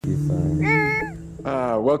be fine.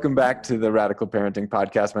 Welcome back to the Radical Parenting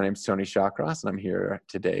Podcast. My name is Tony Shawcross, and I'm here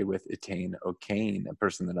today with Etain O'Kane, a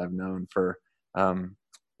person that I've known for, well,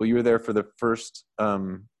 you were there for the first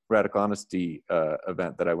Radical Honesty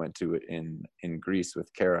event that I went to in Greece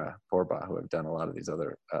with Kara Porba, who I've done a lot of these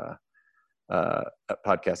other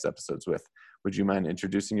podcast episodes with. Would you mind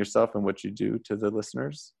introducing yourself and what you do to the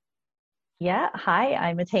listeners? Yeah, hi,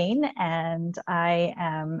 I'm Etain, and I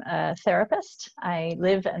am a therapist. I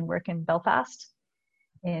live and work in Belfast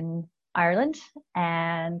in Ireland,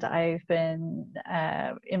 and I've been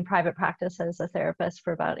in private practice as a therapist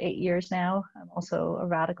for about 8 years now. I'm also a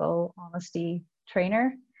Radical Honesty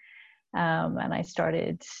trainer, and I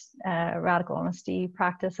started Radical Honesty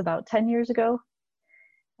practice about 10 years ago.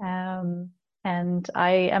 And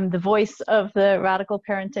I am the voice of the Radical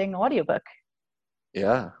Parenting audiobook.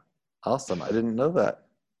 Yeah. Awesome. I didn't know that.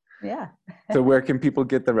 Yeah. So where can people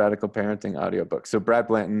get the Radical Parenting audiobook? So Brad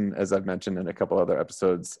Blanton, as I've mentioned in a couple other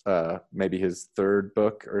episodes, maybe his third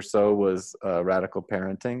book or so was Radical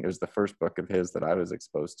Parenting. It was the first book of his that I was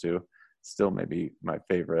exposed to. Still maybe my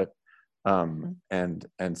favorite. And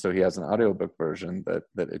so he has an audiobook version that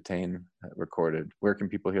Etain recorded. Where can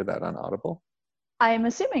people hear that? On Audible? I'm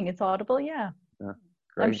assuming it's Audible, yeah. Great.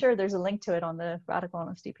 I'm sure there's a link to it on the Radical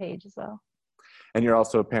Honesty page as well. And you're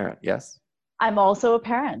also a parent, yes? I'm also a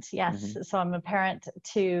parent, yes. Mm-hmm. So I'm a parent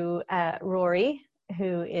to Rory,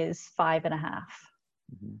 who is 5.5.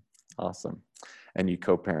 Mm-hmm. Awesome. And you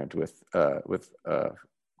co-parent with an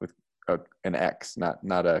ex,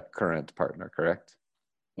 not a current partner, correct?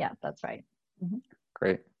 Yeah, that's right. Mm-hmm.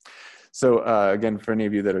 Great. So again, for any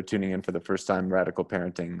of you that are tuning in for the first time, Radical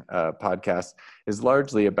Parenting podcast is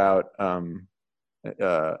largely about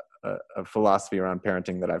a philosophy around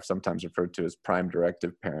parenting that I've sometimes referred to as prime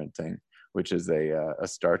directive parenting, which is a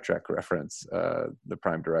Star Trek reference. The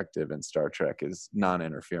prime directive in Star Trek is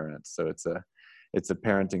non-interference. So it's a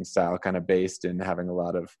parenting style kind of based in having a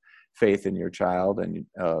lot of faith in your child and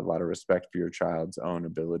a lot of respect for your child's own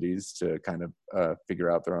abilities to kind of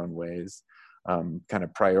figure out their own ways. Kind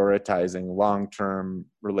of prioritizing long-term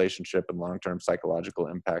relationship and long-term psychological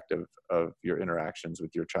impact of your interactions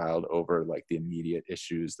with your child over like the immediate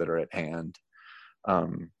issues that are at hand.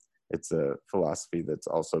 It's a philosophy that's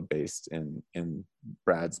also based in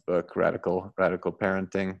Brad's book, Radical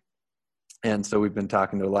Parenting. And so we've been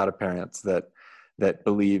talking to a lot of parents that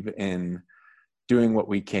believe in doing what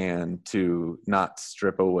we can to not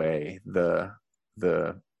strip away the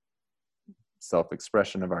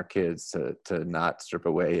self-expression of our kids, to not strip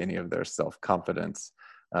away any of their self-confidence,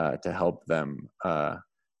 to help them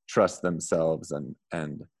trust themselves,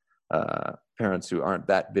 and parents who aren't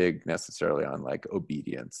that big necessarily on like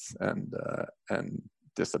obedience and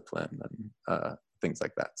discipline and things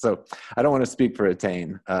like that. So I don't want to speak for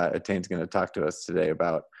Etain. Etain's going to talk to us today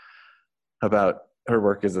about her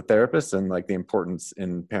work as a therapist and like the importance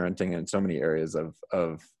in parenting in so many areas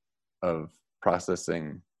of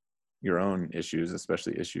processing your own issues,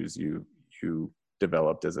 especially issues you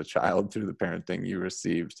developed as a child through the parenting you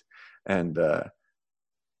received, and the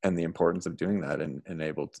importance of doing that and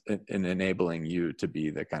enabling you to be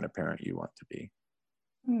the kind of parent you want to be.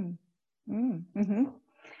 Mm-hmm.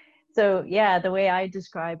 So yeah, the way I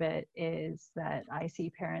describe it is that I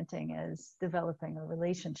see parenting as developing a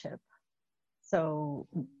relationship. So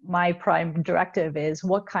my prime directive is,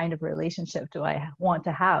 what kind of relationship do I want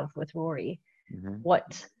to have with Rory? Mm-hmm.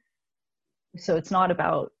 So it's not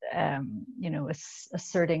about,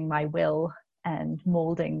 asserting my will and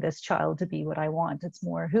molding this child to be what I want. It's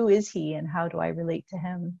more, who is he and how do I relate to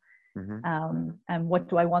him? Mm-hmm. And what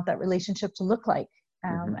do I want that relationship to look like?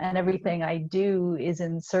 Mm-hmm. And everything I do is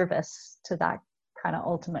in service to that kind of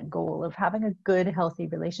ultimate goal of having a good, healthy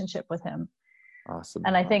relationship with him. Awesome.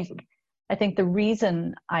 And I think the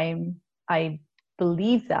reason I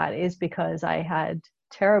believe that is because I had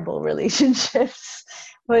terrible relationships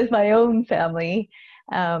with my own family.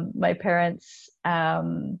 My parents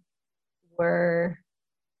were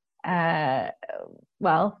my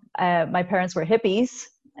parents were hippies,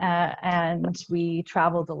 and we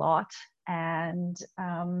traveled a lot, and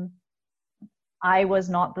I was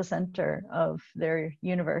not the center of their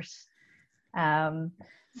universe.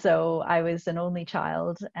 So I was an only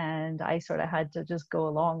child, and I sort of had to just go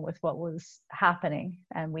along with what was happening.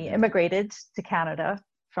 And we immigrated to Canada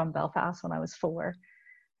from Belfast when I was 4,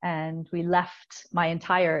 and we left my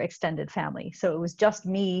entire extended family. So it was just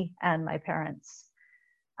me and my parents.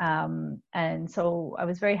 And so I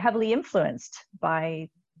was very heavily influenced by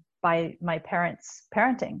my parents'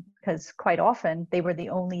 parenting, because quite often they were the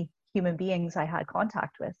only human beings I had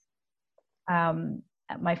contact with.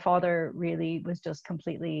 My father really was just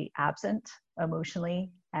completely absent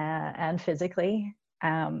emotionally and physically.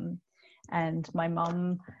 And my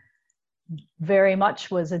mom very much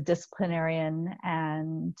was a disciplinarian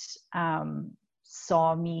and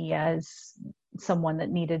saw me as someone that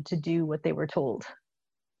needed to do what they were told.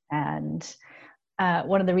 And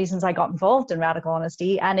one of the reasons I got involved in Radical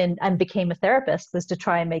Honesty and became a therapist was to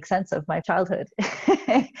try and make sense of my childhood.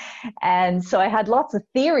 And so I had lots of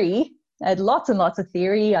theory. I had lots and lots of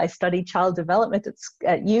theory. I studied child development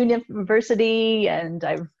at university, and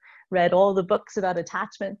I've read all the books about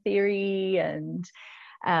attachment theory. And,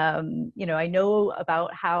 I know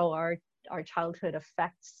about how our childhood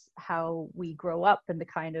affects how we grow up and the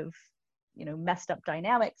kind of, messed up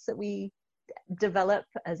dynamics that we develop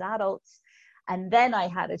as adults. And then I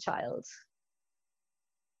had a child.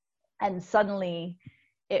 And suddenly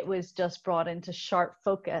it was just brought into sharp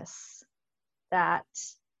focus that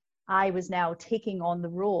I was now taking on the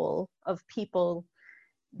role of people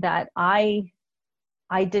that I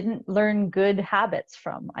didn't learn good habits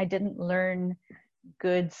from. I didn't learn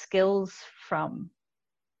good skills from.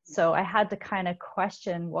 So I had to kind of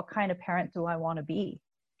question, what kind of parent do I want to be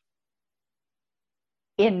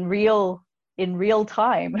in real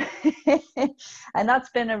time? And it's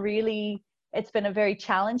been a very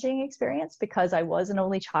challenging experience because I was an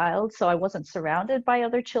only child. So I wasn't surrounded by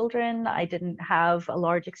other children. I didn't have a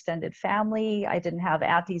large extended family. I didn't have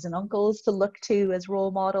aunties and uncles to look to as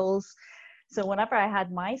role models. So whenever I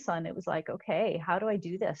had my son, it was like, okay, how do I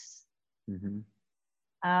do this? Mm-hmm.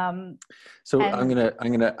 So I'm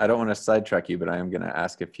gonna. I don't want to sidetrack you, but I am gonna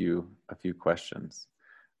ask a few questions.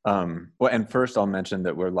 Well, and first I'll mention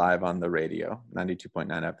that we're live on the radio, 92.9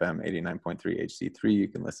 FM, 89.3 HD3. You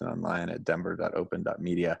can listen online at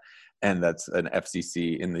denver.open.media, and that's an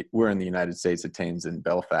FCC we're in the United States. It tames in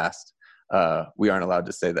Belfast. We aren't allowed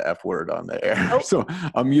to say the F word on the air, Nope. So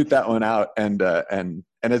I'll mute that one out. And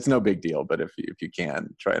it's no big deal, but if you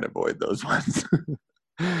can, try and avoid those ones.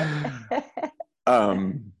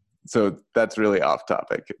 So that's really off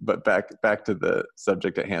topic, but back to the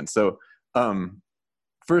subject at hand. So,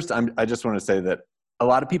 first, I just want to say that a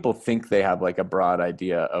lot of people think they have like a broad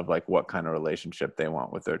idea of like what kind of relationship they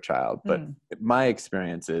want with their child. But my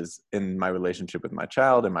experience is in my relationship with my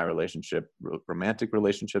child, in my romantic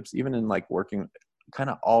relationships, even in like working kind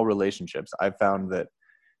of all relationships, I've found that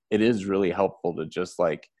it is really helpful to just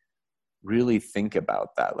like really think about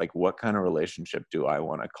that. Like, what kind of relationship do I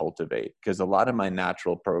want to cultivate? Because a lot of my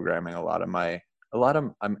natural programming,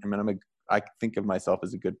 I think of myself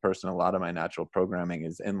as a good person. A lot of my natural programming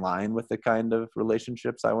is in line with the kind of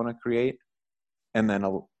relationships I want to create. And then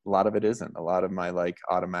a lot of it isn't. A lot of my like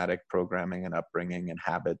automatic programming and upbringing and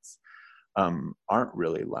habits aren't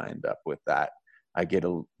really lined up with that. I get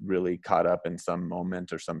really caught up in some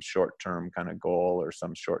moment or some short-term kind of goal or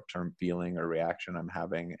some short-term feeling or reaction I'm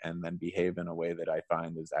having, and then behave in a way that I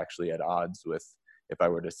find is actually at odds with if I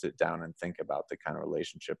were to sit down and think about the kind of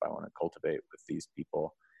relationship I want to cultivate with these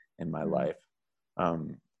people in my life.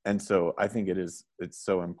 And so I think it's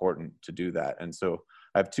so important to do that. And so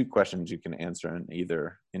I have two questions you can answer in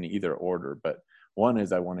either order. But one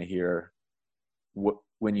is, I want to hear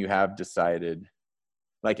when you have decided,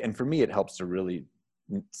 like, and for me, it helps to really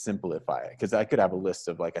simplify it, because I could have a list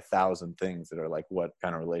of like 1,000 things that are like what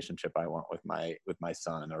kind of relationship I want with my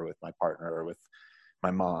son or with my partner or with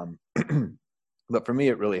my mom. But for me,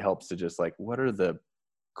 it really helps to just like, what are the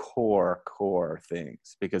core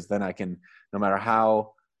things? Because then I can, no matter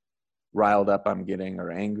how riled up I'm getting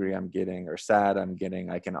or angry I'm getting or sad I'm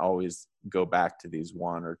getting, I can always go back to these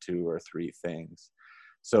one or two or three things.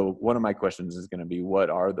 So one of my questions is going to be, what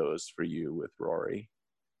are those for you with Rory?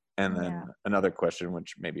 And then another question,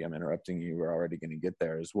 which maybe I'm interrupting you, we're already going to get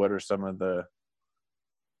there, is what are some of the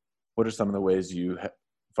ways you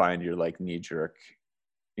find your like knee-jerk,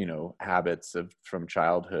 habits from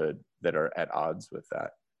childhood that are at odds with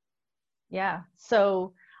that? Yeah.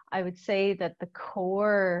 So I would say that the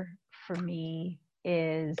core for me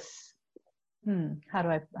is, how do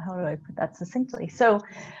I put that succinctly? So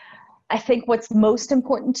I think what's most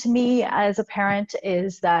important to me as a parent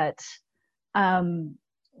is that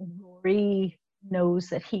Rory knows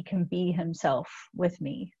that he can be himself with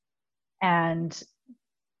me, and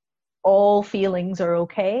all feelings are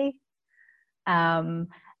okay.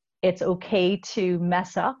 It's okay to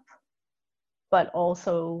mess up, but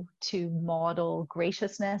also to model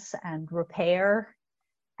graciousness and repair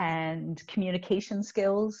and communication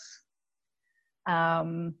skills,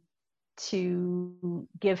 to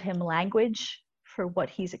give him language for what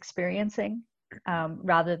he's experiencing,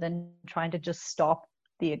 rather than trying to just stop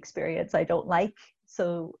the experience I don't like.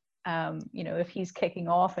 So If he's kicking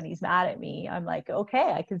off and he's mad at me, I'm like,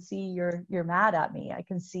 okay, I can see you're mad at me. I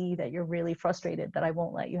can see that you're really frustrated that I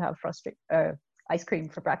won't let you have ice cream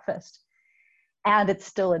for breakfast. And it's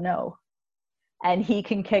still a no. And he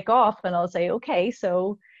can kick off and I'll say, okay,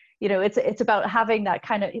 so, it's about having that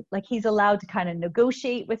kind of, like, he's allowed to kind of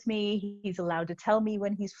negotiate with me. He's allowed to tell me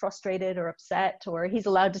when he's frustrated or upset, or he's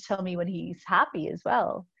allowed to tell me when he's happy as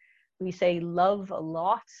well. We say love a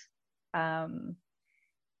lot.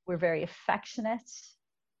 We're very affectionate.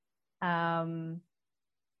 And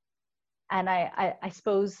I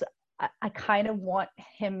suppose I kind of want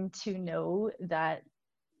him to know that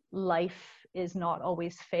life is not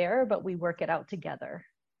always fair, but we work it out together.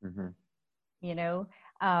 Mm-hmm.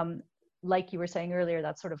 Like you were saying earlier,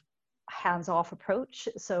 that sort of hands-off approach.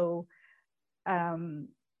 So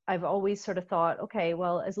I've always sort of thought, okay,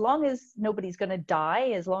 well, as long as nobody's going to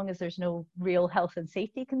die, as long as there's no real health and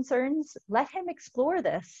safety concerns, let him explore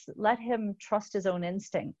this. Let him trust his own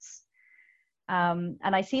instincts. And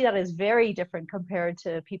I see that as very different compared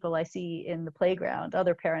to people I see in the playground,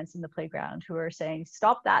 other parents in the playground who are saying,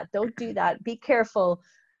 stop that, don't do that, be careful,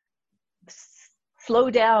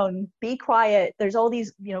 slow down, be quiet. There's all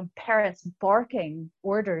these, parents barking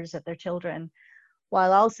orders at their children,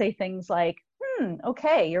 while I'll say things like,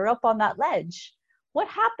 okay, you're up on that ledge. What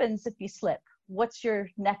happens if you slip? What's your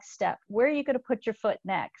next step? Where are you going to put your foot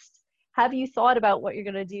next? Have you thought about what you're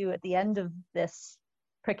going to do at the end of this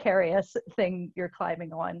precarious thing you're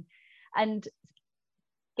climbing on? And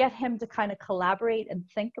get him to kind of collaborate and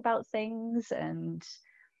think about things and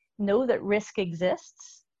know that risk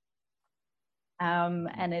exists.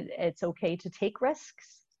 And it's okay to take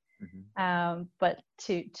risks, but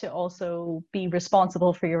to also be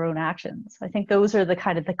responsible for your own actions. I think those are the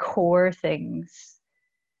kind of the core things.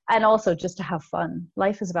 And also just to have fun.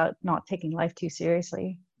 Life is about not taking life too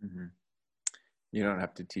seriously. Mm-hmm. You don't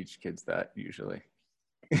have to teach kids that usually.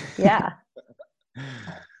 Yeah.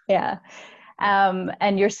 Yeah.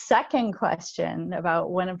 And your second question about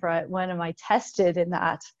when am I tested in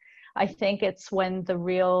that, I think it's when the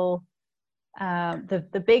real,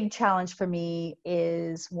 the big challenge for me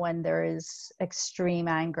is when there is extreme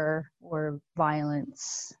anger or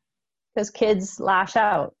violence, because kids lash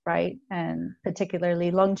out, right? And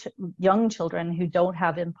particularly young children who don't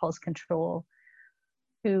have impulse control,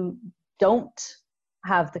 who don't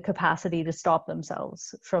have the capacity to stop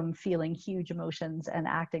themselves from feeling huge emotions and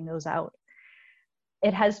acting those out.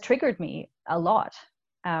 It has triggered me a lot.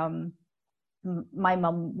 My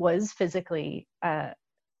mom was physically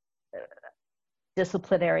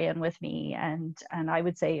disciplinarian with me, and I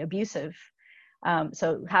would say abusive.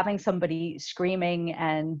 So having somebody screaming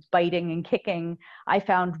and biting and kicking, I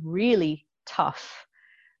found really tough.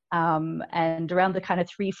 And around the kind of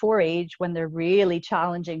 3-4 age, when they're really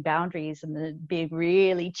challenging boundaries and being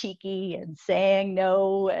really cheeky and saying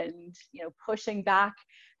no and pushing back,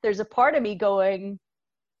 there's a part of me going,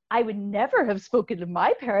 I would never have spoken to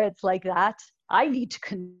my parents like that. I need to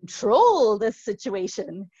control this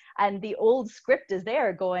situation. And the old script is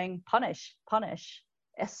there going, punish, punish,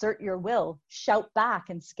 assert your will, shout back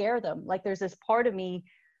and scare them. Like there's this part of me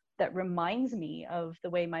that reminds me of the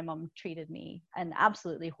way my mom treated me and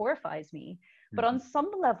absolutely horrifies me. But on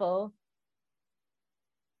some level,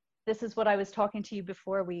 this is what I was talking to you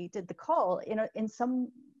before we did the call,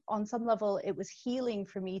 on some level, it was healing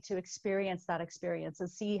for me to experience that experience and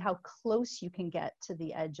see how close you can get to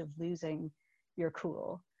the edge of losing your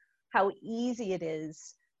cool, how easy it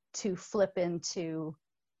is to flip into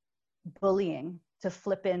bullying, to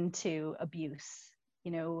flip into abuse.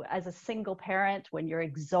 As a single parent, when you're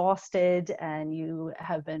exhausted and you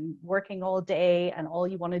have been working all day and all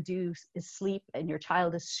you want to do is sleep and your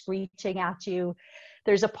child is screeching at you,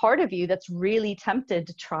 there's a part of you that's really tempted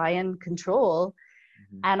to try and control.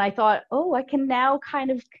 And I thought, I can now kind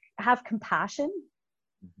of have compassion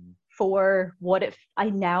for I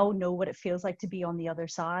now know what it feels like to be on the other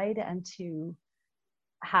side and to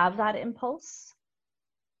have that impulse.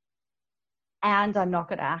 And I'm not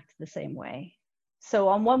going to act the same way. So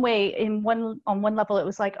on one level, it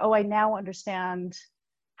was like, I now understand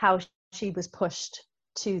how she was pushed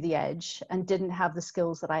to the edge and didn't have the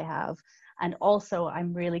skills that I have. And also,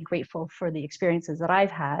 I'm really grateful for the experiences that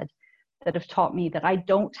I've had that have taught me that I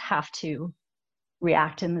don't have to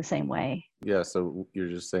react in the same way. Yeah. So you're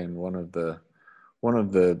just saying one of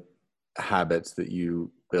the habits that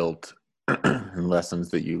you built and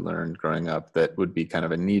lessons that you learned growing up that would be kind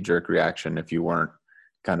of a knee-jerk reaction if you weren't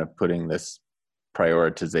kind of putting this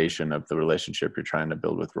prioritization of the relationship you're trying to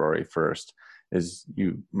build with Rory first, is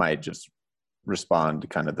you might just respond to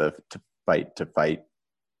kind of to fight.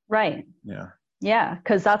 Right. Yeah. Yeah.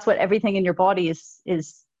 Because that's what everything in your body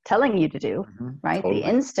is telling you to do, right? Totally. The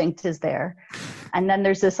instinct is there. And then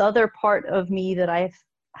there's this other part of me that I've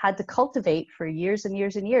had to cultivate for years and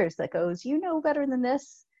years and years that goes, you know better than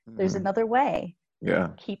this. There's another way. Yeah.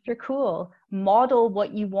 Keep your cool. Model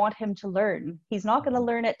what you want him to learn. He's not going to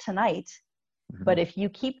learn it tonight. But if you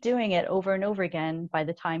keep doing it over and over again, by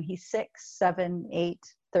the time he's 6, 7, 8,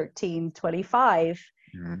 13, 25,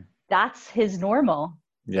 that's his normal.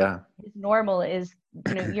 Yeah. His normal is,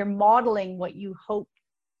 you know, you're modeling what you hope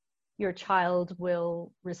your child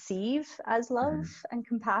will receive as love and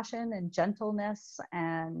compassion and gentleness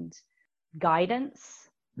and guidance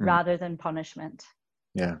rather than punishment.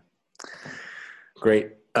 Yeah.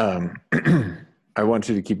 Great. I want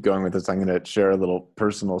you to keep going with this. I'm going to share a little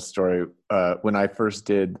personal story. When I first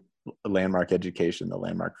did Landmark Education, the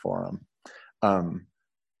Landmark Forum, kind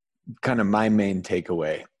of my main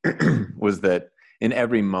takeaway was that in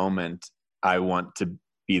every moment, I want to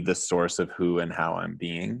be the source of who and how I'm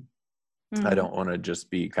being. I don't want to just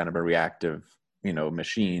be kind of a reactive, you know,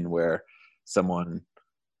 machine where someone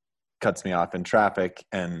cuts me off in traffic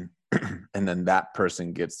and then that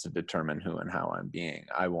person gets to determine who and how I'm being.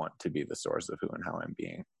 I want to be the source of who and how I'm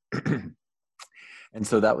being. And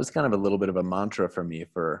so that was kind of a little bit of a mantra for me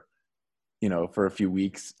for, you know, for a few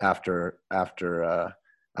weeks after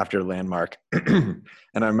Landmark. And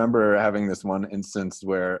I remember having this one instance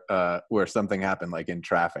where something happened, like in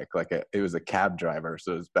traffic, like it was a cab driver.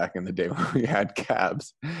 So it was back in the day when we had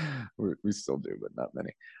cabs. We still do, but not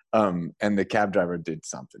many. And the cab driver did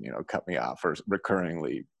something, you know, cut me off or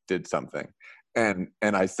recurringly did something. And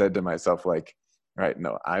I said to myself, like, right,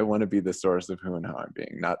 no, I want to be the source of who and how I'm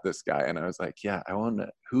being, not this guy. And I was like, yeah, I want to,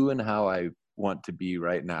 who and how I want to be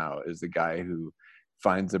right now is the guy who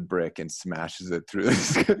finds a brick and smashes it through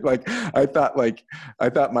this. I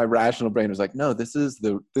thought my rational brain was like, no, this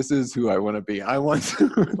is who I want to be. I want to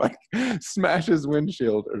like smash his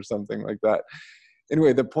windshield or something like that.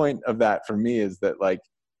 Anyway, the point of that for me is that like,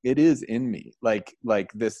 it is in me, like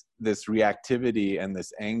this reactivity and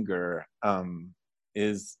this anger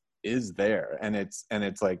is there, and it's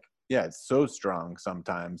like, yeah, it's so strong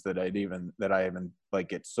sometimes that I even like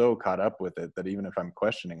get so caught up with it that even if I'm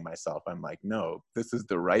questioning myself, I'm like, no, this is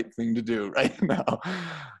the right thing to do right now.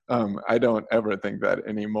 I don't ever think that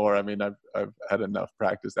anymore. I mean, I've had enough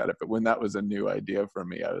practice at it, but when that was a new idea for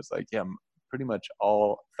me, I was like, yeah, pretty much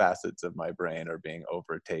all facets of my brain are being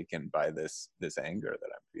overtaken by this anger that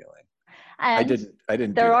I'm feeling. And I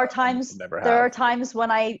didn't. There are times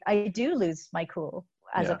when I do lose my cool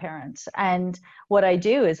as a parent, and what I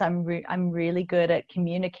do is I'm really good at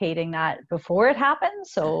communicating that before it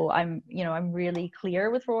happens. So I'm really clear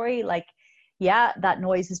with Rory, like, yeah, that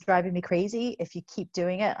noise is driving me crazy. If you keep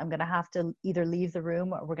doing it, I'm going to have to either leave the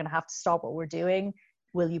room or we're going to have to stop what we're doing.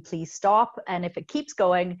 Will you please stop? And if it keeps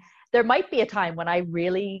going, there might be a time when I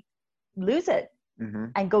really lose it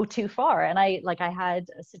and go too far. And I had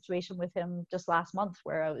a situation with him just last month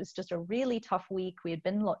where it was just a really tough week. We had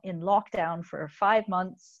been in lockdown for 5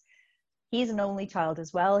 months. He's an only child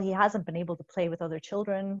as well. He hasn't been able to play with other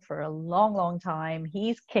children for a long, long time.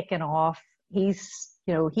 He's kicking off. He's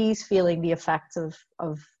feeling the effects of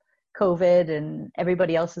COVID and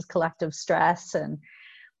everybody else's collective stress. And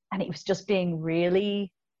it was just being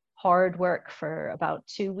really hard work for about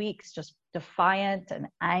 2 weeks, just defiant and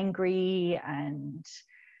angry and,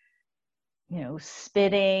 you know,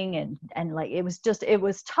 spitting and like, it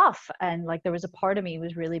was tough. And like, there was a part of me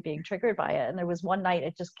was really being triggered by it. And there was one night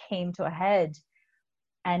it just came to a head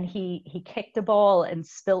and he kicked a ball and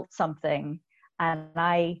spilt something and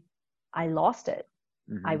I lost it.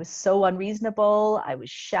 I was so unreasonable. I was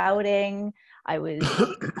shouting. I was,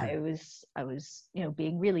 you know,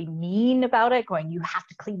 being really mean about it, going, you have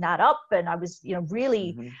to clean that up. And I was, you know,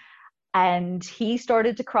 really, and he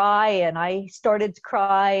started to cry and I started to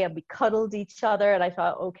cry and we cuddled each other. And I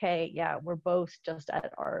thought, okay, yeah, we're both just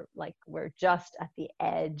we're just at the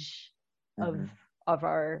edge of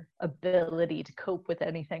our ability to cope with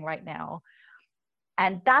anything right now.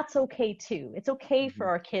 And that's okay too. It's okay for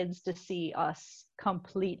our kids to see us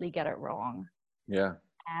completely get it wrong. Yeah.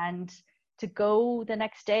 And to go the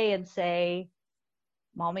next day and say,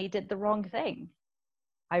 Mommy did the wrong thing.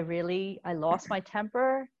 I lost my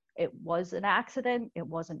temper. It was an accident. It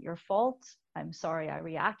wasn't your fault. I'm sorry I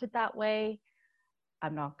reacted that way.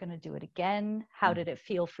 I'm not going to do it again. How did it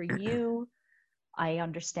feel for you? I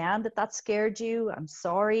understand that scared you. I'm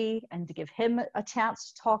sorry. And to give him a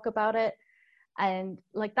chance to talk about it. And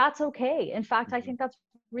like, that's okay. In fact, I think that's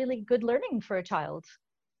really good learning for a child.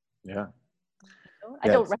 Yeah. I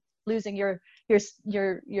don't recommend losing your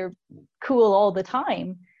cool all the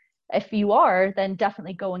time. If you are, then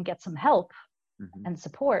definitely go and get some help. Mm-hmm. and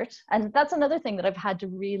support. And that's another thing that I've had to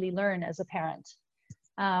really learn as a parent.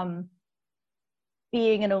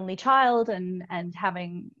 Being an only child and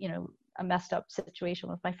having, you know, a messed up situation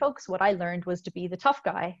with my folks, what I learned was to be the tough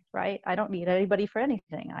guy, right? I don't need anybody for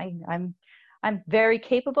anything. I'm very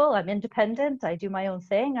capable. I'm independent. I do my own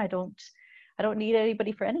thing. I don't need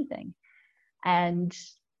anybody for anything. And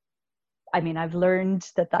I mean, I've learned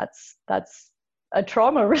that that's a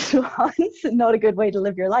trauma response and not a good way to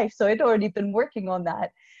live your life. So I'd already been working on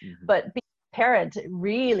that. Mm-hmm. But being a parent, it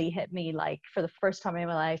really hit me like for the first time in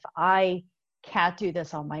my life, I can't do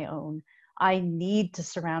this on my own. I need to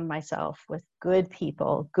surround myself with good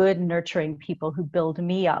people, good nurturing people who build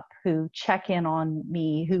me up, who check in on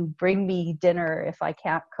me, who bring me dinner if I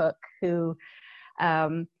can't cook, who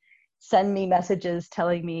send me messages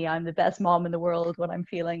telling me I'm the best mom in the world when I'm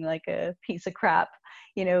feeling like a piece of crap.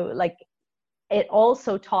 You know, like it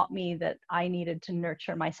also taught me that I needed to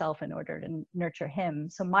nurture myself in order to nurture him.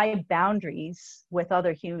 So my boundaries with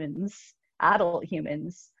other humans, adult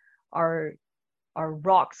humans, are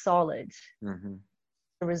rock solid. Mm-hmm.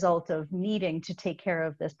 The result of needing to take care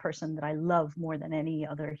of this person that I love more than any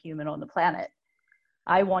other human on the planet.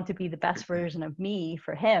 I want to be the best version of me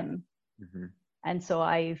for him. Mm-hmm. And so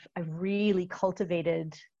I've really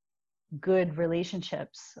cultivated good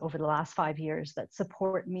relationships over the last 5 years that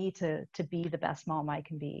support me to be the best mom I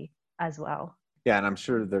can be as well. Yeah, and I'm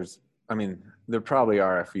sure there probably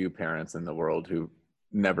are a few parents in the world who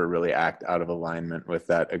never really act out of alignment with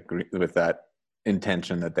that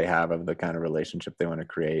intention that they have of the kind of relationship they want to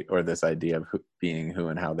create, or this idea of being who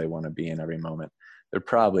and how they want to be in every moment. There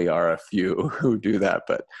probably are a few who do that,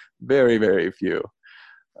 but very, very few.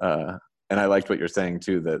 And I liked what you're saying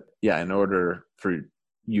too, that in order for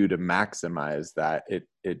you to maximize that,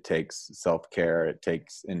 it takes self-care. It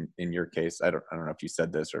takes, in your case, I don't know if you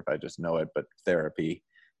said this or if I just know it, but therapy.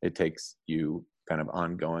 It takes you kind of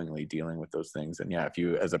ongoingly dealing with those things. And if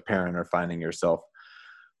you as a parent are finding yourself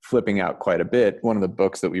flipping out quite a bit, one of the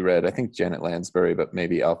books that we read, I think Janet Lansbury, but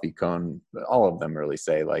maybe Alfie Kohn, all of them really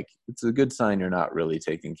say like, it's a good sign you're not really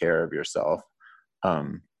taking care of yourself.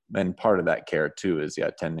 And part of that care too is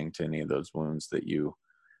tending to any of those wounds that you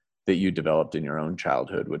developed in your own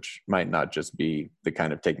childhood, which might not just be the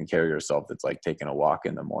kind of taking care of yourself that's like taking a walk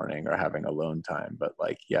in the morning or having alone time, but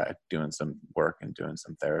like doing some work and doing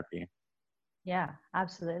some therapy. Yeah,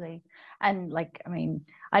 absolutely. And like, I mean,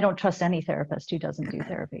 I don't trust any therapist who doesn't do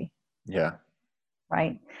therapy. Yeah.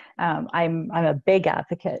 Right. I'm a big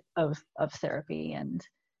advocate of therapy, and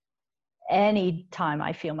any time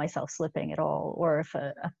I feel myself slipping at all, or if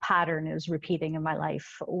a pattern is repeating in my life,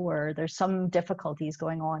 or there's some difficulties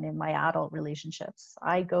going on in my adult relationships,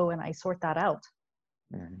 I go and I sort that out.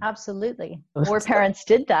 Mm-hmm. Absolutely. More parents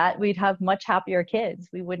did that, we'd have much happier kids.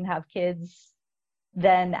 We wouldn't have kids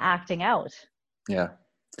then acting out. Yeah.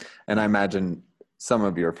 And I imagine some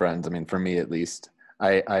of your friends, I mean, for me at least,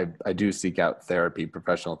 I do seek out therapy,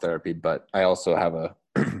 professional therapy, but I also have a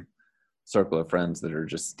circle of friends that are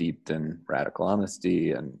just steeped in radical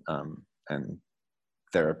honesty and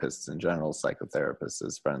therapists in general, psychotherapists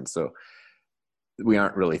as friends. So we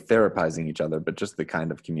aren't really therapizing each other, but just the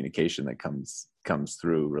kind of communication that comes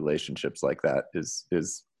through relationships like that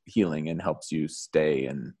is healing and helps you stay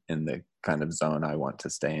in the kind of zone I want to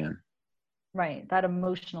stay in. Right. That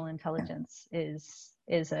emotional intelligence is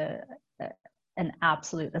an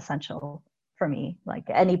absolute essential for me. Like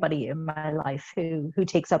anybody in my life who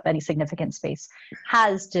takes up any significant space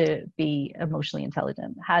has to be emotionally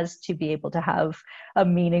intelligent, has to be able to have a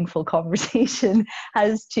meaningful conversation,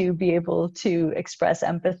 has to be able to express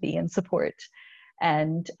empathy and support,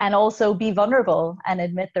 and also be vulnerable and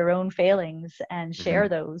admit their own failings and share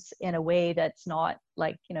mm-hmm. those in a way that's not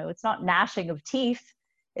like, it's not gnashing of teeth.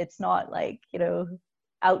 It's not like,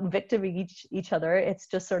 out victiming each other. It's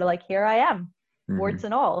just sort of like, here I am, mm-hmm. warts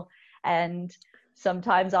and all. And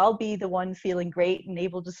sometimes I'll be the one feeling great and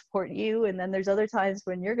able to support you. And then there's other times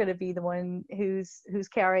when you're going to be the one who's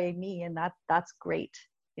carrying me. And that's great.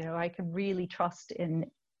 I can really trust in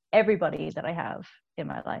everybody that I have in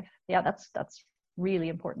my life. Yeah, that's really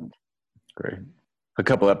important. Great. A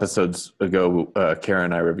couple episodes ago, Kara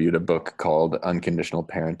and I reviewed a book called Unconditional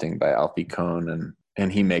Parenting by Alfie Kohn,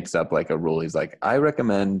 and he makes up like a rule. He's like, I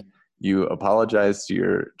recommend you apologize to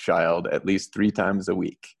your child at least 3 times a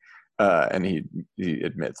week. And he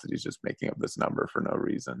admits that he's just making up this number for no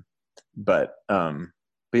reason. But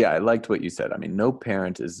yeah, I liked what you said. I mean, no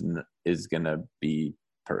parent is going to be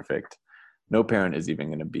perfect. No parent is even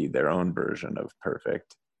going to be their own version of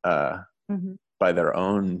perfect. Mm-hmm. By their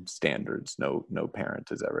own standards, no parent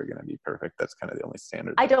is ever going to be perfect. That's kind of the only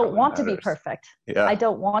standard. I don't want to be perfect. Yeah. I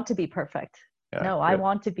don't want to be perfect. Yeah, No, I good.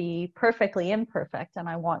 want to be perfectly imperfect, and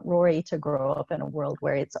I want Rory to grow up in a world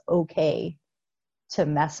where it's okay to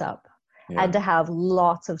mess up and Yeah, to have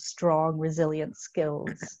lots of strong, resilient skills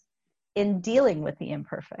in dealing with the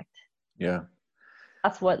imperfect. yeah,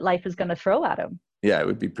 That's what life is going to throw at him. yeah. It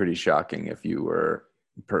would be pretty shocking if you were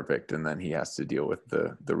perfect and then he has to deal with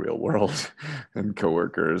the real world and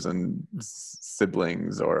coworkers and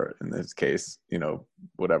siblings, or in this case,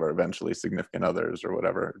 whatever, eventually significant others or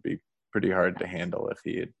whatever. It'd be pretty hard to handle if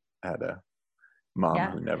he had a mom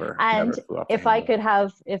Yeah. who never And flew off the if I handle.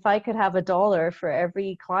 could have $1 for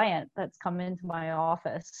every client that's come into my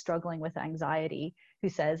office struggling with anxiety who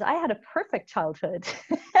says, I had a perfect childhood.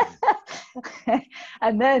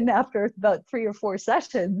 And then after about 3 or 4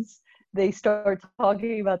 sessions, they start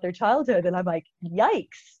talking about their childhood. And I'm like,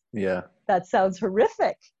 yikes, Yeah. that sounds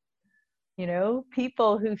horrific.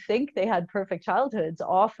 People who think they had perfect childhoods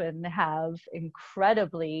often have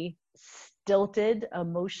incredibly stilted,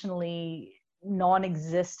 emotionally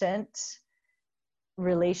non-existent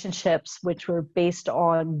relationships, which were based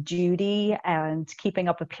on duty and keeping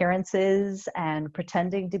up appearances and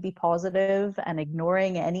pretending to be positive and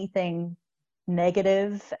ignoring anything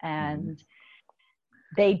negative. Mm-hmm. And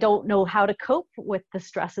they don't know how to cope with the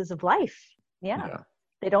stresses of life. Yeah. Yeah.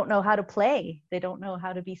 They don't know how to play. They don't know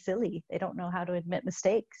how to be silly. They don't know how to admit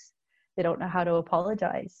mistakes. They don't know how to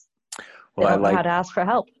apologize. They Well, don't know how to ask for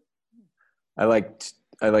help. I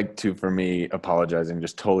like to, for me, apologizing,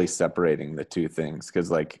 just totally separating the two things.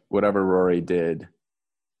 Cause like whatever Rory did,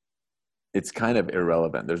 it's kind of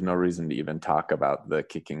irrelevant. There's no reason to even talk about the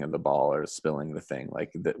kicking of the ball or spilling the thing.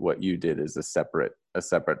 Like that, what you did is a separate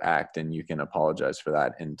act, and you can apologize for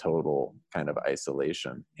that in total kind of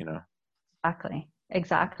isolation,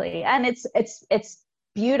 Exactly. And it's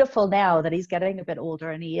beautiful now that he's getting a bit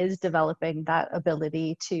older and he is developing that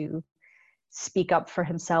ability to speak up for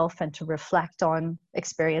himself and to reflect on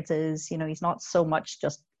experiences. He's not so much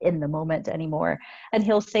just in the moment anymore. And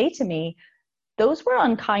he'll say to me, those were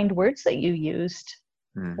unkind words that you used.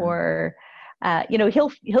 Mm-hmm. Or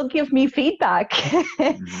he'll give me feedback.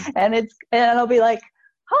 Mm-hmm. And I'll be like,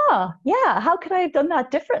 yeah, how could I have done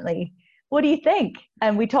that differently? What do you think?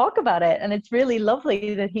 And we talk about it, and it's really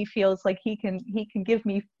lovely that he feels like he can give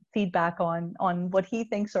me feedback on what he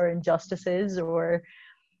thinks are injustices or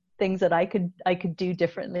things that I could do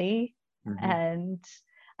differently. Mm-hmm.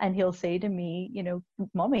 And he'll say to me,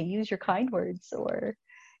 Mommy, use your kind words, or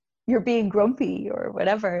you're being grumpy, or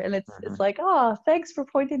whatever. And Mm-hmm. it's like, oh, thanks for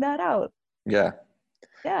pointing that out. Yeah.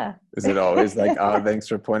 Yeah. Is it always like, oh, thanks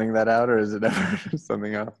for pointing that out, or is it ever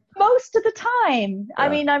something else? Most of the time. I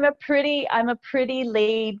Yeah. mean, I'm a pretty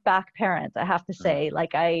laid back parent, I have to say.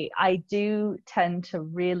 Like I do tend to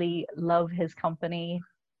really love his company.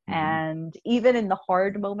 Mm-hmm. And even in the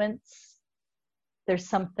hard moments, there's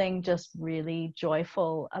something just really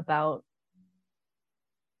joyful about,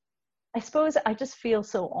 I suppose I just feel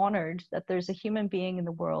so honored that there's a human being in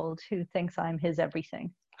the world who thinks I'm his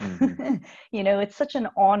everything. Mm-hmm. It's such an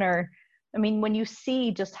honor. I mean, when you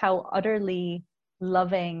see just how utterly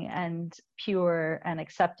loving and pure and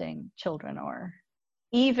accepting children are,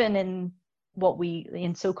 even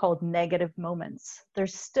in so-called negative moments,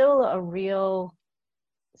 there's still a real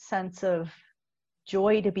sense of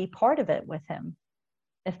joy to be part of it with him,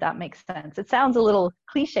 if that makes sense. It sounds a little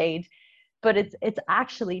cliched, but it's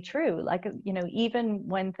actually true. Like, even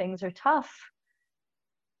when things are tough,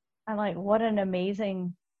 I'm like, what an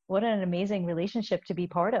amazing relationship to be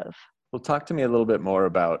part of. Well, talk to me a little bit more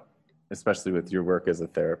about, especially with your work as a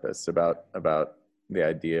therapist, about the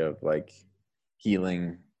idea of like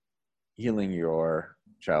healing your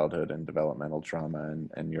childhood and developmental trauma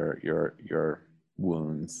and your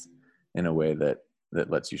wounds in a way that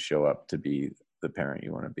lets you show up to be the parent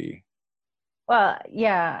you want to be. Well,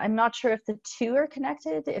 yeah, I'm not sure if the two are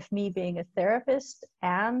connected, if me being a therapist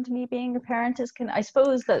and me being a parent I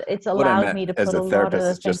suppose that it's What I allowed meant me to as put a a lot of therapist the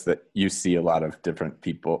is things. just that you see a lot of different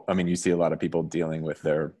people. I mean, you see a lot of people dealing with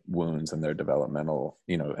their wounds and their developmental,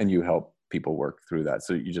 and you help people work through that.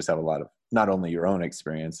 So you just have a lot of, not only your own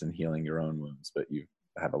experience in healing your own wounds, but you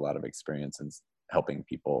have a lot of experience in helping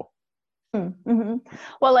people. Mm-hmm.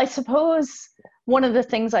 Well, I suppose one of the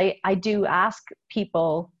things I do ask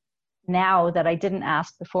people now that I didn't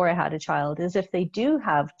ask before I had a child is, if they do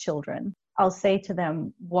have children, I'll say to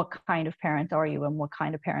them, what kind of parent are you and what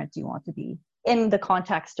kind of parent do you want to be? In the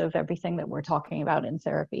context of everything that we're talking about in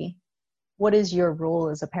therapy, what is your role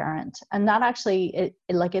as a parent? And that actually,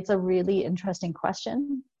 it's a really interesting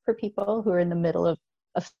question for people who are in the middle of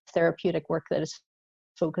therapeutic work that is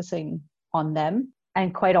focusing on them.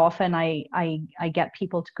 And quite often I get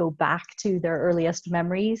people to go back to their earliest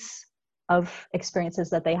memories of experiences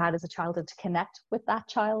that they had as a child and to connect with that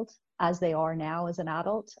child as they are now as an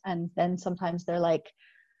adult. And then sometimes they're like,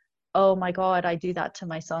 oh my God, I do that to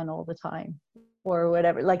my son all the time, or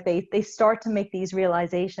whatever. Like they start to make these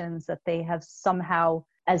realizations that they have somehow,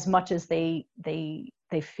 as much as they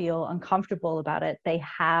feel uncomfortable about it, they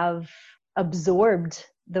have absorbed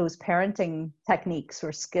those parenting techniques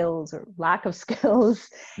or skills or lack of skills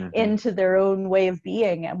into their own way of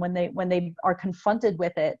being. And when they are confronted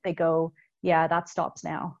with it, they go, yeah, that stops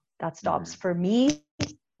now. That stops for me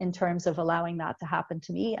in terms of allowing that to happen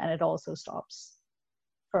to me. And it also stops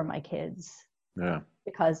for my kids. Yeah.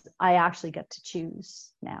 Because I actually get to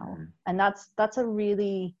choose now. And that's a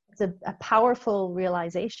really, it's a powerful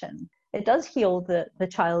realization. It does heal the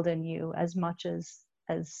child in you as much as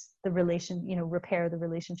the relation, repair the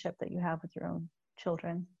relationship that you have with your own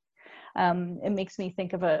children. It makes me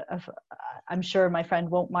think of I'm sure my friend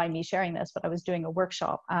won't mind me sharing this, but I was doing a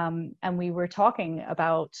workshop and we were talking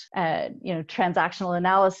about, transactional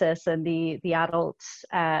analysis and the adult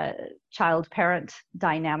child parent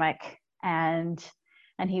dynamic. And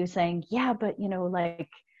he was saying, yeah, but like,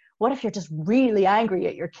 what if you're just really angry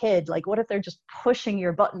at your kid? Like, what if they're just pushing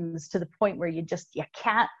your buttons to the point where you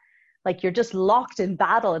can't, like, you're just locked in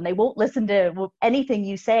battle and they won't listen to anything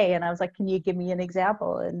you say? And I was like, can you give me an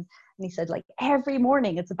example? And he said, like, every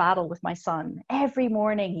morning it's a battle with my son. Every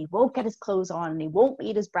morning he won't get his clothes on and he won't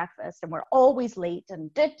eat his breakfast and we're always late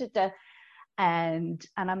and da, da, da. And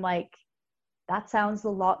I'm like, that sounds a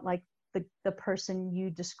lot like the person you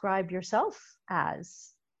describe yourself as.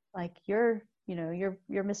 Like, you're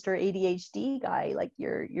Mr. ADHD guy. Like,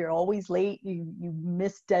 you're always late. You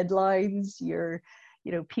miss deadlines.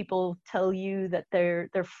 People tell you that they're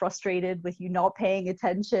frustrated with you not paying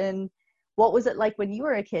attention. What was it like when you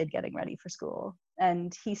were a kid getting ready for school?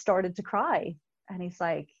 And he started to cry. And he's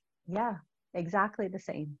like, yeah, exactly the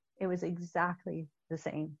same. It was exactly the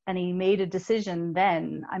same. And he made a decision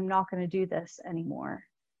then, I'm not going to do this anymore.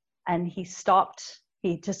 And he stopped.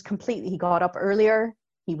 He got up earlier.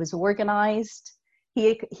 He was organized.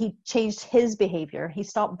 He changed his behavior. He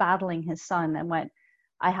stopped battling his son and went,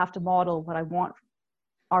 I have to model what I want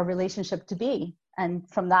our relationship to be. And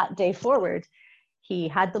from that day forward, he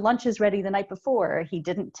had the lunches ready the night before. He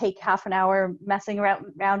didn't take half an hour messing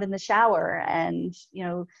around in the shower and,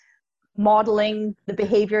 modeling the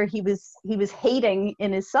behavior he was hating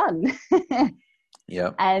in his son.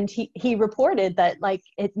 Yeah. And he reported that, like,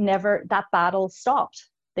 that battle stopped.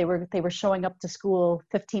 They were showing up to school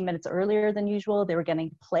 15 minutes earlier than usual. They were getting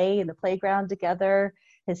to play in the playground together.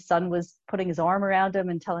 His son was putting his arm around him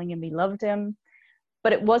and telling him he loved him.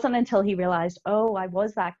 But it wasn't until he realized, oh, I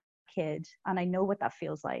was that kid and I know what that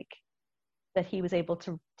feels like, that he was able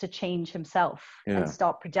to change himself and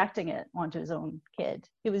stop projecting it onto his own kid.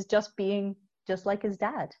 He was just being just like his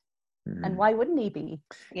dad. And why wouldn't he be?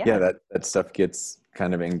 Yeah, that stuff gets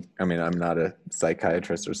kind of I'm not a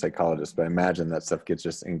psychiatrist or psychologist, but I imagine that stuff gets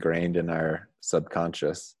just ingrained in our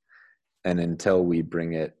subconscious. And until we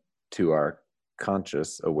bring it to our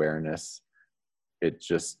conscious awareness,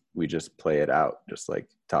 we just play it out, just like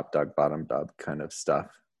top dog, bottom dog kind of stuff.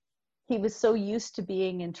 He was so used to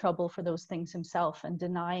being in trouble for those things himself and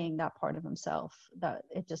denying that part of himself that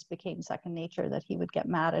it just became second nature that he would get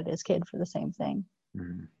mad at his kid for the same thing.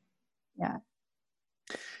 Yeah.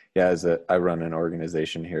 Yeah, I run an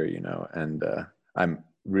organization here, and I'm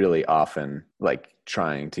really often like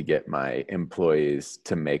trying to get my employees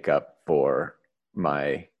to make up for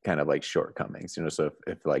my kind of like shortcomings, so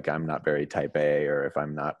if like I'm not very type A, or if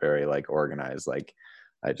I'm not very like organized, like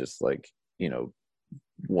I just like,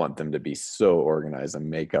 want them to be so organized and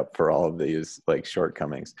make up for all of these like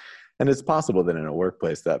shortcomings. And it's possible that in a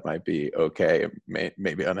workplace that might be okay,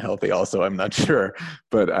 maybe unhealthy also, I'm not sure,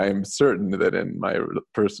 but I'm certain that in my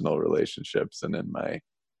personal relationships and in my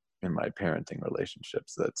parenting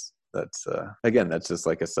relationships, that's again, that's just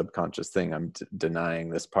like a subconscious thing. I'm denying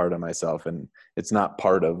this part of myself, and it's not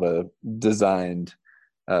part of a designed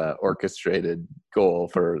orchestrated goal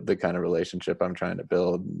for the kind of relationship I'm trying to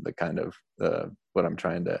build, the kind of what I'm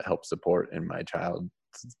trying to help support in my child's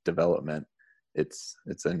development. It's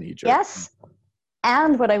a knee-jerk. Yes.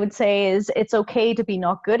 And what I would say is it's okay to be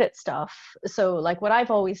not good at stuff. So like what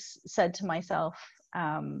I've always said to myself,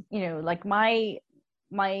 like my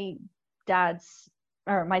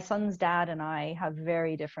son's dad and I have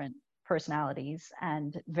very different personalities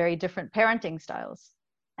and very different parenting styles.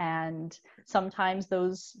 And sometimes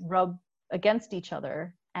those rub against each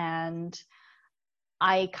other. And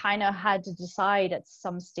I kind of had to decide at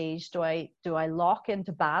some stage, do I lock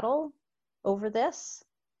into battle over this?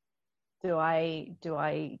 do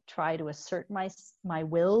I try to assert my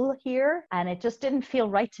will here? And it just didn't feel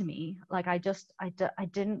right to me. Like I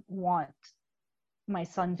didn't want my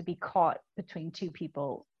son to be caught between two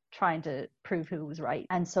people trying to prove who was right.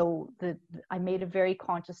 And so I made a very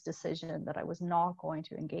conscious decision that I was not going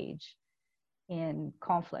to engage in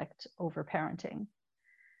conflict over parenting.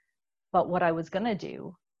 But what I was going to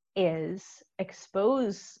do is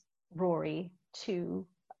expose Rory to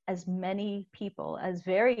as many people, as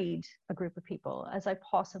varied a group of people as I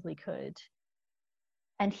possibly could.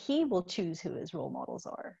 And he will choose who his role models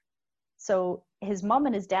are. So his mom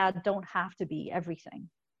and his dad don't have to be everything.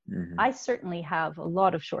 Mm-hmm. I certainly have a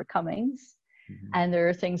lot of shortcomings, mm-hmm. and there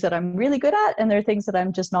are things that I'm really good at, and there are things that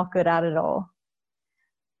I'm just not good at all.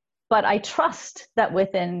 But I trust that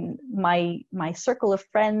within my circle of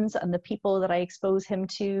friends and the people that I expose him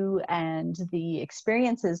to and the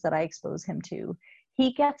experiences that I expose him to,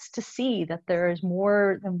 he gets to see that there is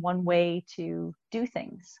more than one way to do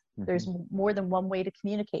things. Mm-hmm. There's more than one way to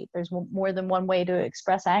communicate. There's more than one way to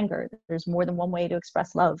express anger. There's more than one way to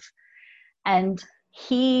express love. And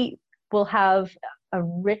he will have a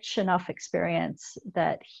rich enough experience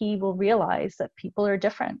that he will realize that people are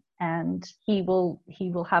different, and he will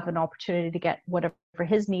have an opportunity to get whatever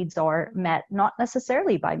his needs are met, not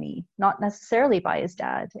necessarily by me, not necessarily by his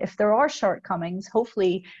dad. If there are shortcomings,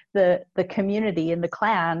 hopefully the community and the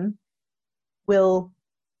clan will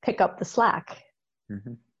pick up the slack.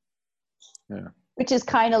 Mm-hmm. Yeah. Which is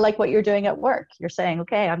kind of like what you're doing at work. You're saying,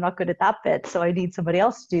 okay, I'm not good at that bit, so I need somebody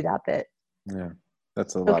else to do that bit. Yeah,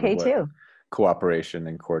 that's a lot of what too. Cooperation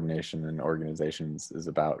and coordination and organizations is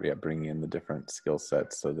about. Yeah, bringing in the different skill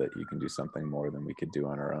sets so that you can do something more than we could do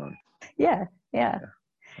on our own. Yeah.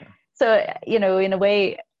 So, in a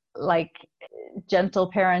way, like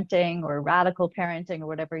gentle parenting or radical parenting or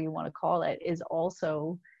whatever you want to call it is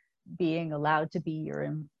also being allowed to be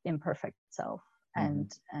your imperfect self,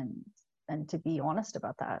 mm-hmm. and to be honest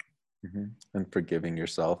about that. Mm-hmm. And forgiving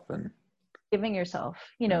yourself and giving yourself,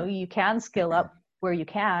 you can skill up where you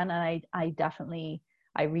can. And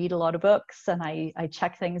I read a lot of books, and I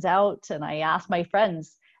check things out, and I ask my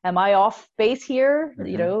friends, am I off base here?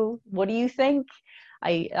 Mm-hmm. What do you think?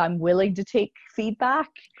 I'm willing to take feedback.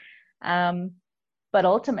 But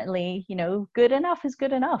ultimately, good enough is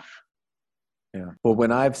good enough. Yeah. Well,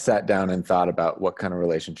 when I've sat down and thought about what kind of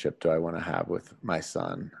relationship do I want to have with my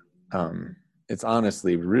son, it's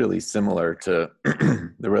honestly really similar to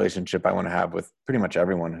the relationship I want to have with pretty much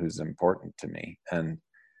everyone who's important to me. And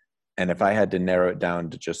if I had to narrow it down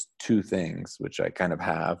to just two things, which I kind of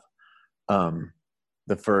have,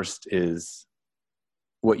 the first is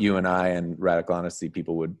what you and I and Radical Honesty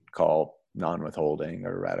people would call non-withholding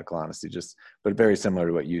or radical honesty, but very similar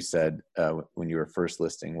to what you said when you were first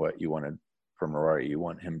listing what you wanted from Rory. You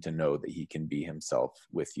want him to know that he can be himself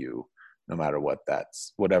with you, no matter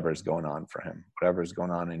whatever's going on for him, whatever's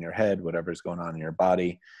going on in your head, whatever's going on in your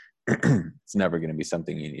body. It's never going to be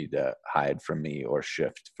something you need to hide from me or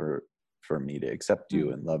shift for me to accept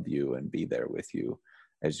you and love you and be there with you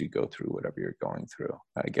as you go through whatever you're going through.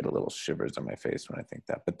 I get a little shivers on my face when I think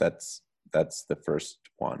that, but that's the first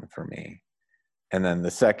one for me. And then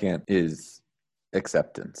the second is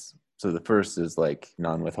acceptance. So the first is like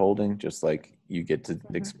non-withholding, just like you get to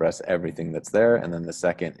mm-hmm. express everything that's there. And then the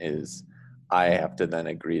second is I have to then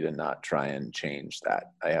agree to not try and change that.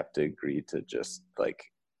 I have to agree to just like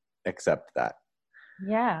accept that.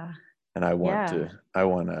 Yeah. And I want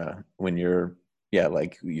to, when you're,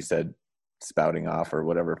 like you said, spouting off or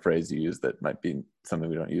whatever phrase you use that might be something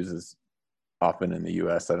we don't use as often in the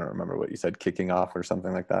US. I don't remember what you said, kicking off or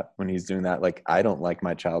something like that. When he's doing that, like, I don't like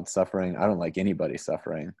my child suffering. I don't like anybody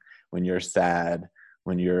suffering. When you're sad,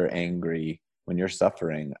 when you're angry, when you're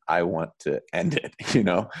suffering, I want to end it,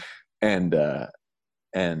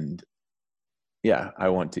 and I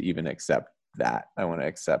want to even accept that. I want to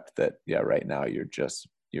accept that, right now you're just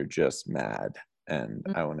mad, and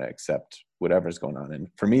I want to accept whatever's going on. And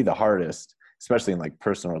for me, the hardest, especially in like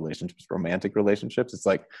personal relationships, romantic relationships, it's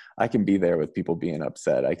like I can be there with people being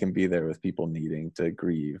upset. I can be there with people needing to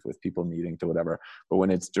grieve, with people needing to whatever. But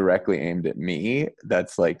when it's directly aimed at me,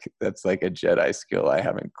 that's like a Jedi skill I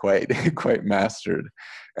haven't quite mastered.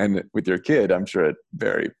 And with your kid, I'm sure it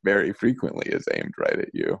very, very frequently is aimed right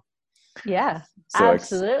at you. Yeah, so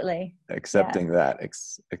absolutely. Accepting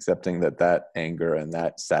that anger and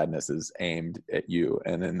that sadness is aimed at you,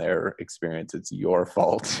 and in their experience, it's your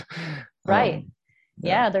fault. Right.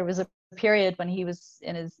 There was a period when he was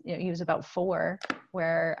in his, he was about 4,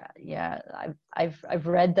 where I've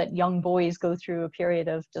read that young boys go through a period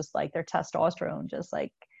of just like their testosterone just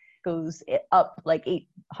like goes up like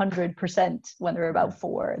 800% when they're about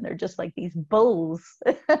 4, and they're just like these bulls.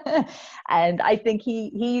 And I think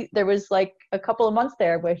he there was like a couple of months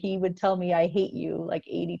there where he would tell me I hate you like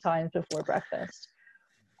 80 times before breakfast.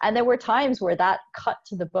 And there were times where that cut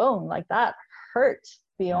to the bone, like that hurt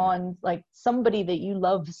beyond, like somebody that you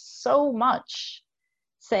love so much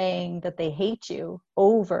saying that they hate you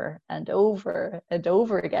over and over and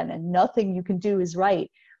over again, and nothing you can do is right.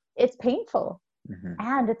 It's painful.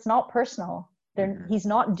 And it's not personal. He's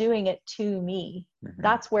not doing it to me.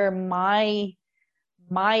 That's where my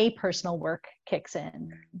personal work kicks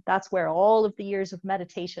in. That's where all of the years of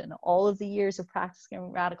meditation, all of the years of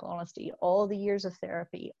practicing radical honesty, all the years of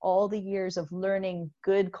therapy, all the years of learning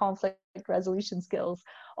good conflict resolution skills,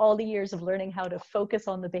 all the years of learning how to focus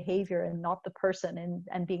on the behavior and not the person,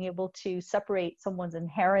 and being able to separate someone's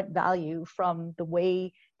inherent value from the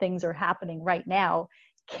way things are happening right now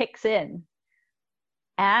kicks in.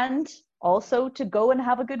 And also to go and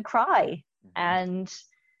have a good cry and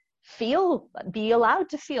be allowed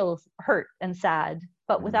to feel hurt and sad,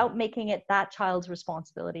 but without making it that child's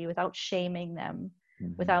responsibility, without shaming them,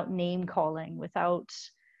 without name calling, without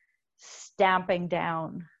stamping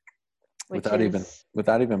down, without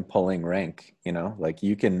even pulling rank, you know, like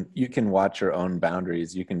you can watch your own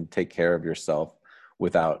boundaries, you can take care of yourself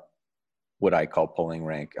without what I call pulling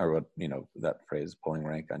rank, or what, you know, that phrase, pulling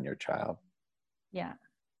rank on your child. Yeah,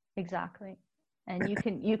 exactly. And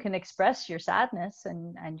you can express your sadness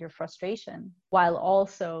and your frustration while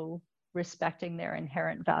also respecting their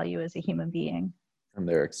inherent value as a human being from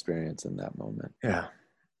their experience in that moment. Yeah.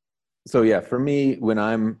 So yeah, for me, when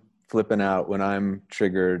I'm flipping out, when I'm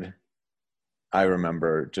triggered, I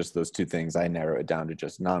remember just those two things. I narrow it down to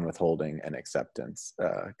just non-withholding and acceptance,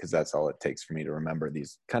 because that's all it takes for me to remember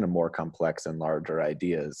these kind of more complex and larger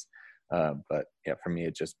ideas. But yeah, for me,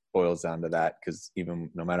 it just boils down to that, because even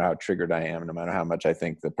no matter how triggered I am, no matter how much I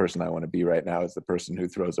think the person I want to be right now is the person who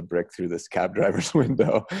throws a brick through this cab driver's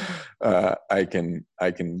window, I can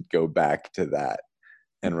go back to that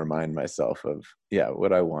and remind myself of, yeah,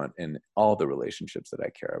 what I want in all the relationships that I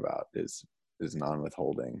care about is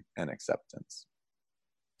non-withholding and acceptance.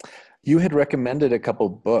 You had recommended a couple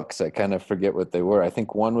books. I kind of forget what they were. I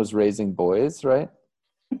think one was Raising Boys, right?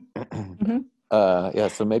 Mm-hmm. Yeah,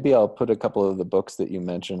 so maybe I'll put a couple of the books that you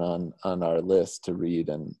mentioned on our list to read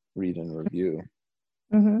and review.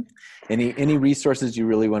 Mm-hmm. Any resources you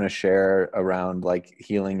really want to share around like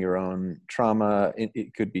healing your own trauma?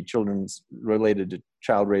 It could be children's related to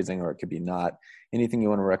child raising, or it could be not. Anything you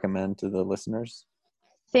want to recommend to the listeners?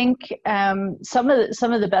 I think some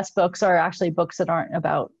of the best books are actually books that aren't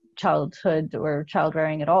about childhood or child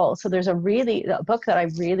rearing at all. So there's a book that I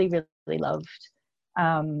really, really loved,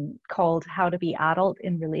 called How to Be Adult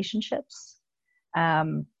in Relationships,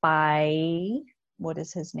 by, what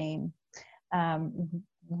is his name?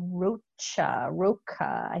 Rocha,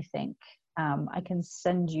 I think. I can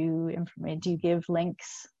send you information. Do you give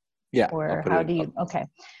links? Yeah. Or how do you? Okay.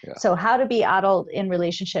 Yeah. So How to Be Adult in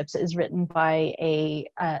Relationships is written by a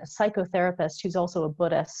psychotherapist who's also a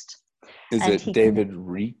Buddhist. Is it David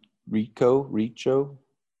Richo? Richo,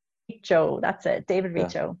 that's it. David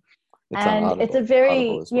Richo. It's and on Audible, it's a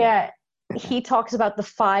very, as well. he talks about the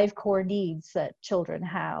 5 core needs that children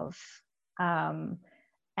have.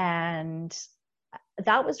 And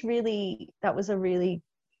that was a really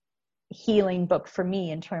healing book for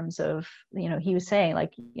me, in terms of, you know, he was saying,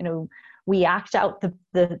 like, you know, we act out the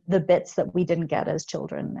bits that we didn't get as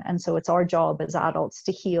children, and so it's our job as adults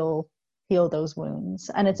to heal those wounds.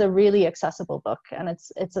 And it's a really accessible book, and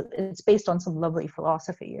it's based on some lovely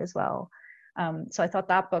philosophy as well. So I thought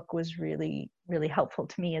that book was really, really helpful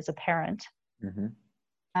to me as a parent. Mm-hmm.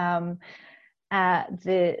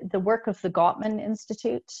 The work of the Gottman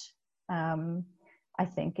Institute, I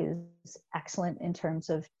think, is excellent in terms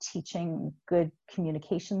of teaching good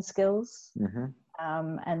communication skills,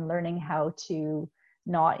 and learning how to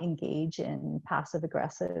not engage in passive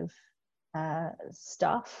aggressive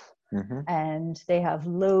stuff. And they have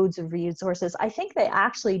loads of resources. I think they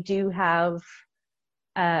actually do have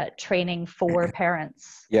training for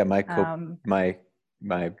parents. Yeah, my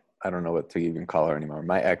I don't know what to even call her anymore.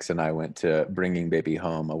 My ex and I went to Bringing Baby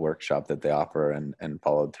Home, a workshop that they offer, and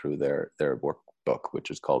followed through their workbook,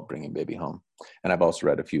 which is called Bringing Baby Home. And I've also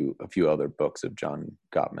read a few other books of John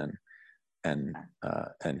Gottman and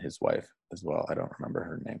his wife as well. I don't remember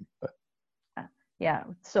her name, but yeah.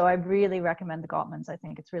 So I really recommend the Gottmans. I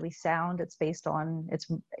think it's really sound. It's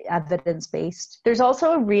evidence-based. There's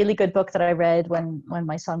also a really good book that I read when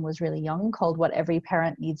my son was really young, called What Every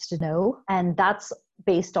Parent Needs to Know. And that's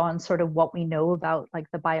based on sort of what we know about like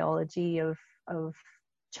the biology of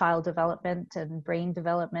child development and brain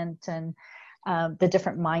development, and the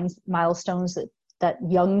different milestones that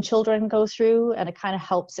young children go through, and it kind of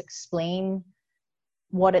helps explain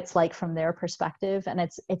what it's like from their perspective. And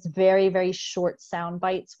it's very, very short sound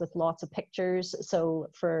bites with lots of pictures. So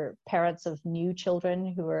for parents of new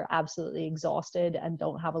children who are absolutely exhausted and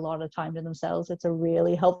don't have a lot of time to themselves, it's a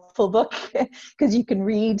really helpful book because you can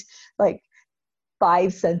read like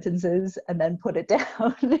 5 sentences and then put it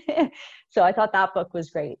down. So I thought that book was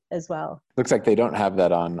great as well. Looks like they don't have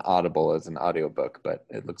that on Audible as an audiobook, but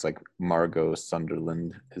it looks like Margot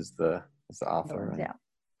Sunderland is the author. Yeah.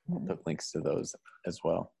 Put links to those as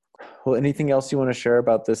well. Well, anything else you want to share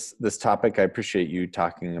about this topic? I appreciate you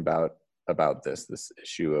talking about this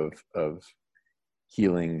issue of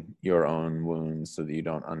healing your own wounds so that you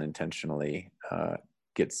don't unintentionally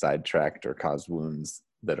get sidetracked or cause wounds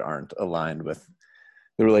that aren't aligned with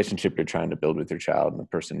the relationship you're trying to build with your child and the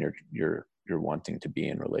person you're wanting to be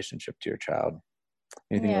in relationship to your child.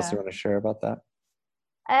 Anything else you want to share about that?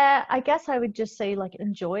 I guess I would just say, like,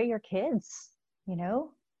 enjoy your kids,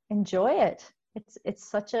 enjoy it.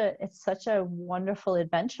 It's such a wonderful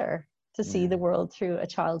adventure to see the world through a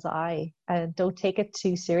child's eye, and don't take it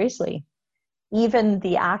too seriously. Even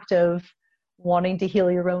the act of wanting to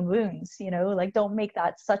heal your own wounds, like, don't make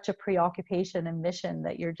that such a preoccupation and mission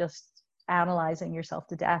that you're just analyzing yourself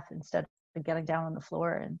to death instead of getting down on the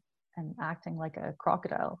floor and acting like a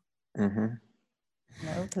crocodile.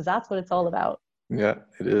 Because that's what it's all about. Yeah,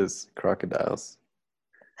 it is. Crocodiles.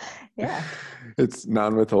 Yeah. It's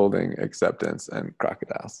non-withholding, acceptance, and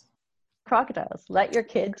crocodiles. Let your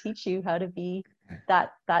kid teach you how to be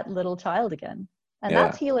that little child again. And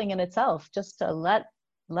that's healing in itself, just to let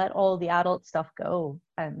all the adult stuff go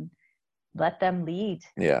and let them lead.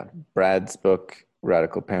 Yeah. Brad's book,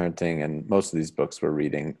 Radical Parenting, and most of these books we're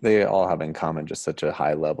reading, they all have in common just such a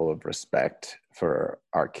high level of respect for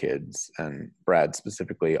our kids. And Brad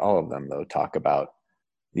specifically, all of them, though, talk about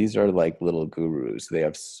these are like little gurus. They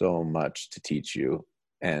have so much to teach you.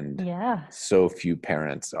 And so few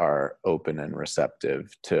parents are open and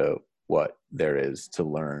receptive to what there is to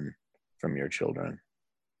learn from your children.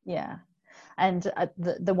 Yeah. And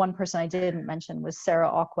the one person I didn't mention was Sarah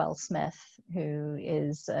Ockwell Smith, who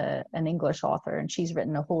is an English author, and she's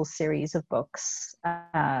written a whole series of books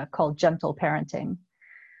called Gentle Parenting.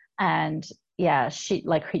 And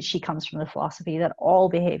she comes from the philosophy that all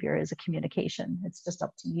behavior is a communication. It's just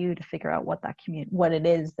up to you to figure out what it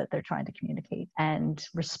is that they're trying to communicate, and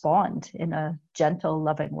respond in a gentle,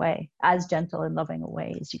 loving way, as gentle and loving a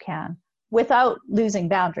way as you can, without losing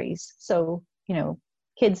boundaries. So,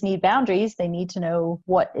 kids need boundaries. They need to know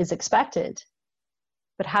what is expected,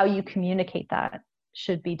 but how you communicate that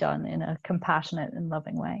should be done in a compassionate and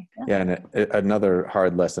loving way. And another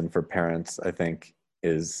hard lesson for parents, I think,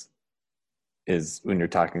 is when you're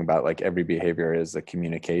talking about, like, every behavior is a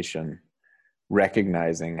communication,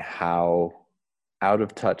 recognizing how out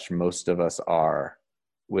of touch most of us are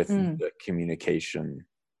with the communication.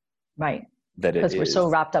 Right. Because we're so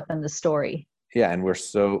wrapped up in the story. Yeah. And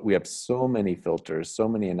we have so many filters, so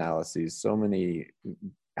many analyses, so many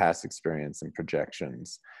past experience and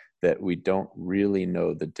projections that we don't really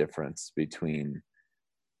know the difference between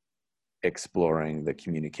exploring the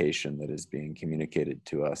communication that is being communicated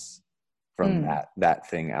to us from that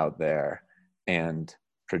thing out there, and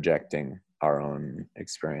projecting our own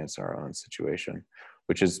experience, our own situation,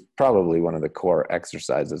 which is probably one of the core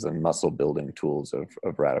exercises and muscle building tools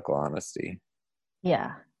of radical honesty.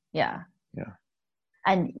 Yeah.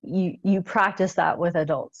 And you practice that with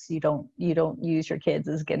adults. You don't use your kids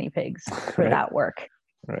as guinea pigs for that work.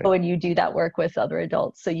 Right. But when you do that work with other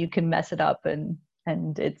adults, so you can mess it up, and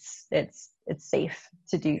it's safe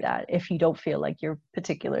to do that if you don't feel like you're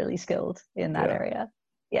particularly skilled in that area.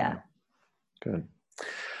 Yeah. Good. All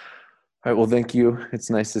right. Well, thank you. It's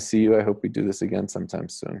nice to see you. I hope we do this again sometime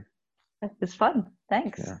soon. It's fun.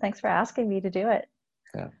 Thanks. Yeah. Thanks for asking me to do it.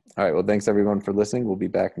 Yeah. All right. Well, thanks everyone for listening. We'll be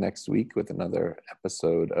back next week with another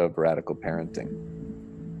episode of Radical Parenting.